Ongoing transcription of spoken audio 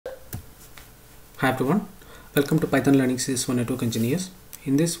Hi everyone, welcome to Python Learning Series for Network Engineers.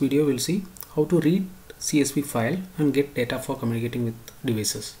 In this video we'll see how to read CSV file and get data for communicating with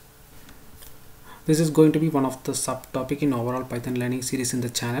devices. This is going to be one of the subtopic in overall Python Learning Series in the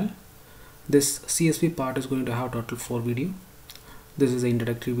channel. This CSV part is going to have total 4 video. This is the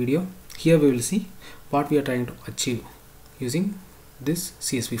introductory video. Here we will see what we are trying to achieve using this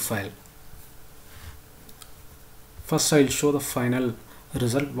CSV file. First I will show the final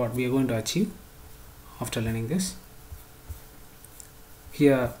result what we are going to achieve after learning this.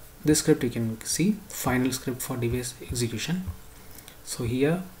 Here this script you can see final script for device execution. So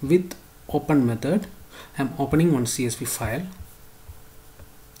here with open method I am opening one CSV file.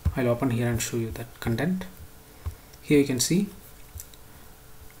 I'll open here and show you that content. Here you can see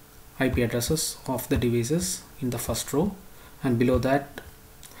IP addresses of the devices in the first row, and below that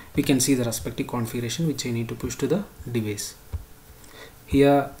we can see the respective configuration which I need to push to the device.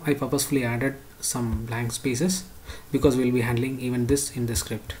 Here I purposefully added some blank spaces because we'll be handling even this in the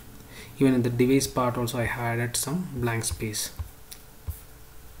script. Even in the device part also I added some blank space.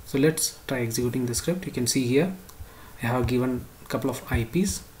 So let's try executing the script. You can see here I have given a couple of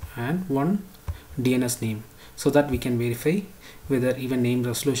IPs and one DNS name so that we can verify whether even name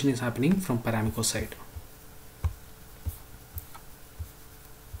resolution is happening from paramiko side.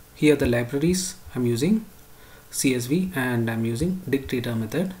 Here the libraries I'm using CSV and I'm using DictReader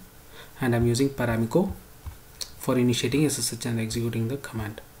method, and I'm using paramiko for initiating SSH and executing the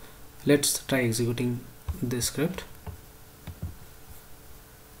command. Let's try executing this script.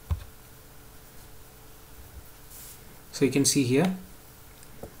 So you can see here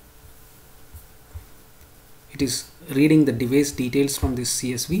it is reading the device details from this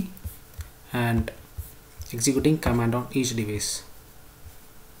CSV and executing command on each device.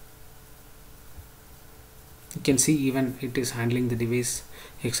 You can see even it is handling the device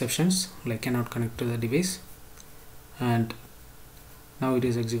exceptions like cannot connect to the device, and now it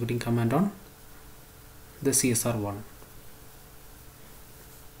is executing command on the CSR1.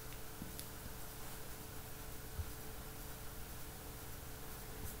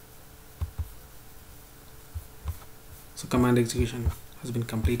 So command execution has been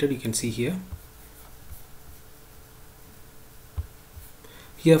completed. You can see here.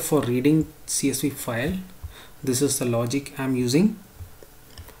 Here for reading CSV file, this is the logic I'm using,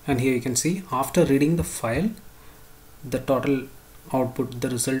 and here you can see after reading the file the total output, the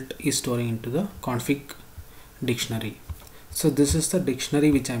result is storing into the config dictionary. So this is the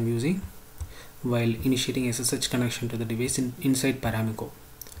dictionary which I'm using while initiating SSH connection to the device inside paramiko.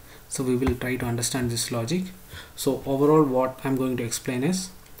 So we will try to understand this logic. So overall what I'm going to explain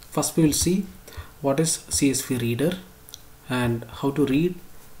is, first we will see what is CSV reader and how to read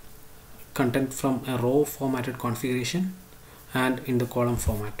content from a row formatted configuration and in the column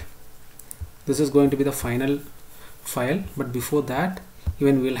format. This is going to be the final file, but before that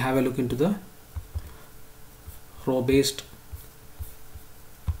even we'll have a look into the row based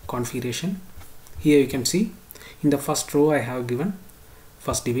configuration. Here you can see in the first row I have given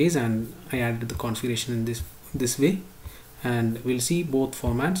first device and I added the configuration in this way, and we'll see both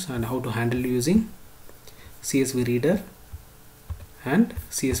formats and how to handle using CSV reader and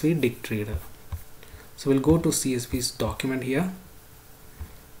CSV DictReader. So we'll go to CSV's document here.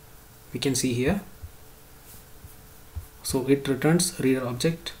 We can see here, so it returns reader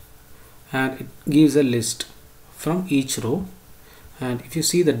object and it gives a list from each row, and if you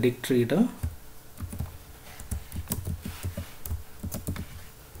see the DictReader,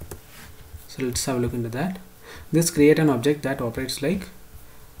 so let's have a look into that. This create an object that operates like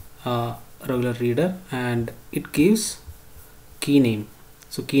a regular reader and it gives key name.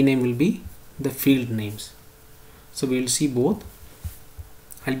 So key name will be the field names. So we will see both.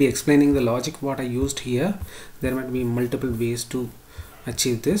 I'll be explaining the logic what I used here. There might be multiple ways to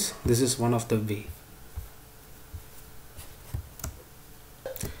achieve this. This is one of the way.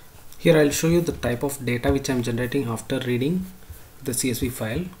 Here I'll show you the type of data which I'm generating after reading the CSV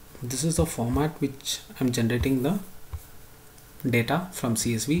file. This is the format which I'm generating the data from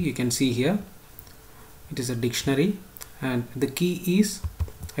CSV. You can see here it is a dictionary, and the key is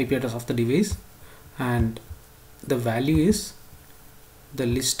IP address of the device, and the value is the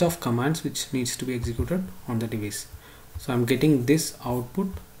list of commands which needs to be executed on the device. So I'm getting this output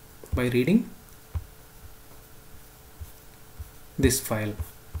by reading this file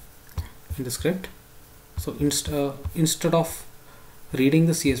in the script. So instead of reading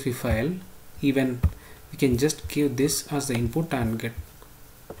the CSV file, even we can just give this as the input and get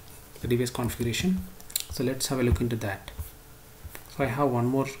the device configuration. So let's have a look into that. So I have one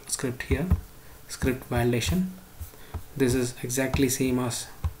more script here, script validation. This is exactly same as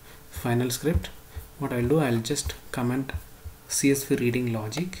final script. what I'll do, I'll just comment CSV reading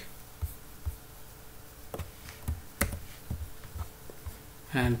logic,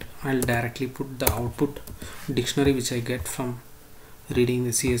 and I'll directly put the output dictionary which I get from reading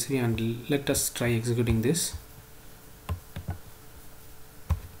the CSV, and let us try executing this.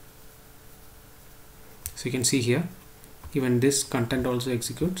 So you can see here, even this content also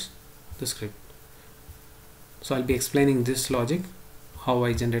executes the script. So I'll be explaining this logic, how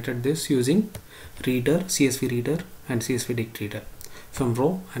I generated this using reader, CSV reader and CSV DictReader from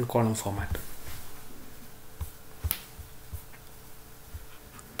row and column format.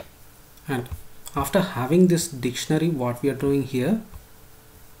 And after having this dictionary, what we are doing here,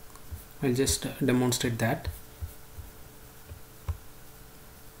 I'll just demonstrate that.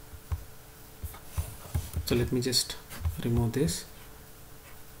 So let me just remove this.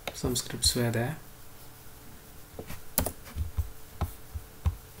 Some scripts were there.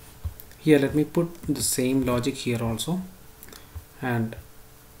 Here let me put the same logic here also, and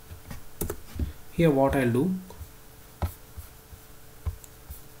here what I'll do,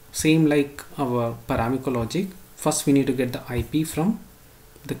 same like our paramiko logic, first we need to get the IP from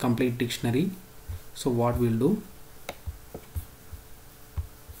the complete dictionary. So what we'll do,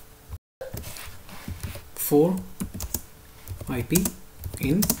 for IP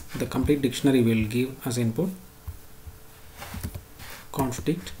in the complete dictionary will give as input conf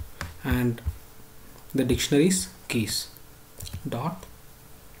dict and the dictionary's keys dot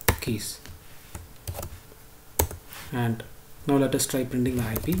keys. And now let us try printing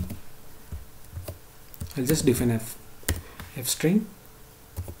the IP. I'll just define f string,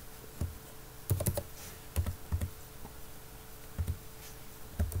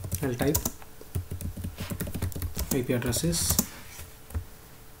 I'll type IP addresses,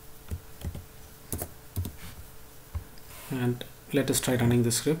 and let us try running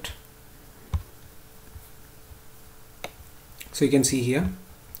the script. So you can see here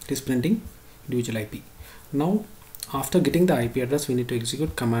it is printing individual IP. Now after getting the IP address, we need to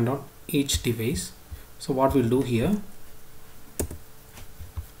execute command on each device. So what we'll do here,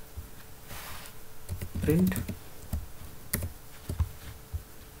 print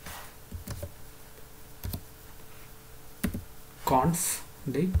conf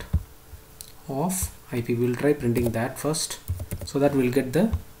dict of IP. We'll try printing that first, so that we'll get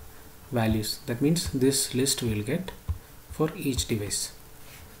the values. That means this list will get for each device.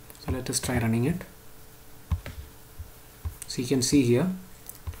 So let us try running it. So you can see here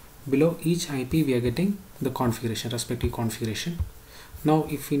below each IP we are getting the configuration, respective configuration. Now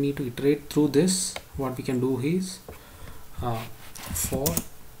if we need to iterate through this, what we can do is for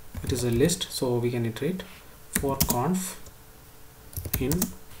it is a list, so we can iterate for conf in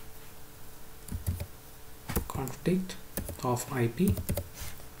conf dict of IP,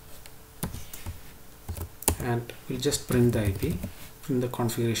 and we'll just print the IP in the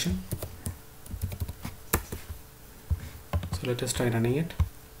configuration. So let us try running it.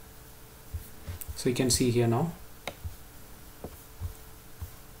 So you can see here now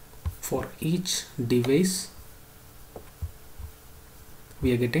for each device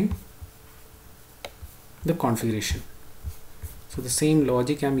we are getting the configuration. So the same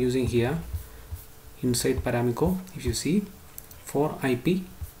logic I'm using here inside paramiko. If you see for IP,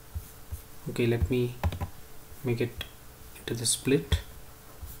 okay, let me make it into the split.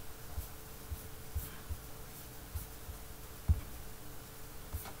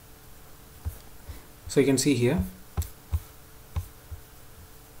 So you can see here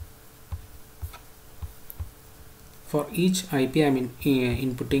for each IP I'm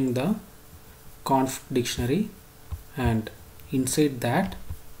inputting the conf dictionary, and inside that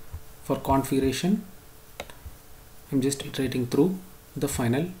for configuration I'm just iterating through the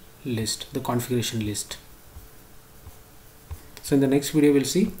final list, the configuration list. So in the next video we'll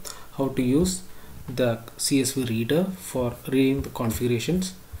see how to use the CSV reader for reading the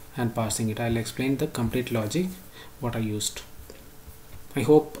configurations and parsing it. I'll explain the complete logic what I used. I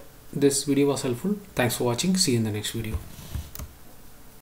hope this video was helpful. Thanks for watching. See you in the next video.